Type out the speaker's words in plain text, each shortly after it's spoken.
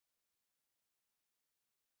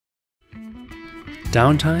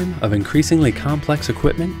Downtime of increasingly complex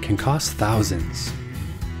equipment can cost thousands.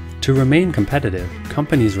 To remain competitive,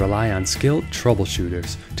 companies rely on skilled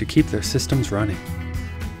troubleshooters to keep their systems running.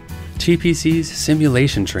 TPC's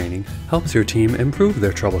simulation training helps your team improve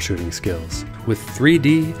their troubleshooting skills with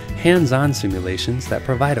 3D, hands-on simulations that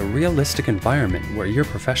provide a realistic environment where your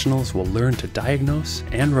professionals will learn to diagnose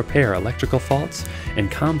and repair electrical faults in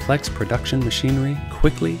complex production machinery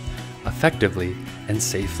quickly, effectively, and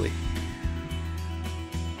safely.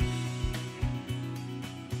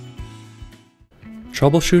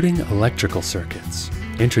 Troubleshooting electrical circuits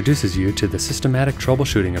introduces you to the systematic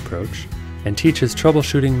troubleshooting approach and teaches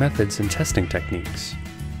troubleshooting methods and testing techniques.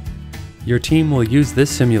 Your team will use this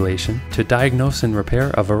simulation to diagnose and repair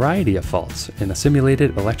a variety of faults in a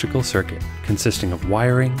simulated electrical circuit consisting of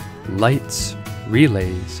wiring, lights,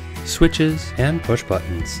 relays, switches, and push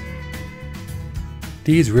buttons.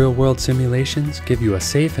 These real-world simulations give you a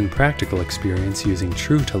safe and practical experience using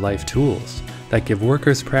true-to-life tools that give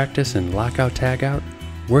workers practice in lockout-tagout,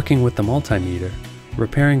 working with the multimeter,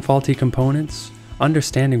 repairing faulty components,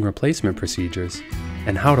 understanding replacement procedures,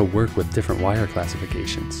 and how to work with different wire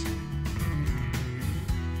classifications.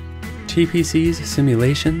 TPC's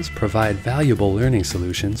simulations provide valuable learning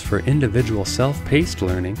solutions for individual self-paced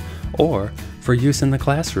learning or for use in the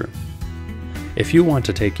classroom. If you want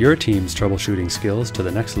to take your team's troubleshooting skills to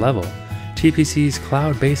the next level, TPC's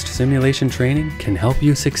cloud-based simulation training can help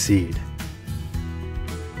you succeed.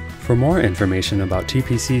 For more information about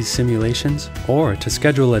TPC's simulations or to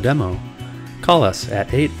schedule a demo, call us at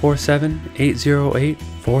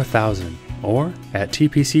 847-808-4000 or at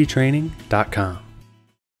tpctraining.com.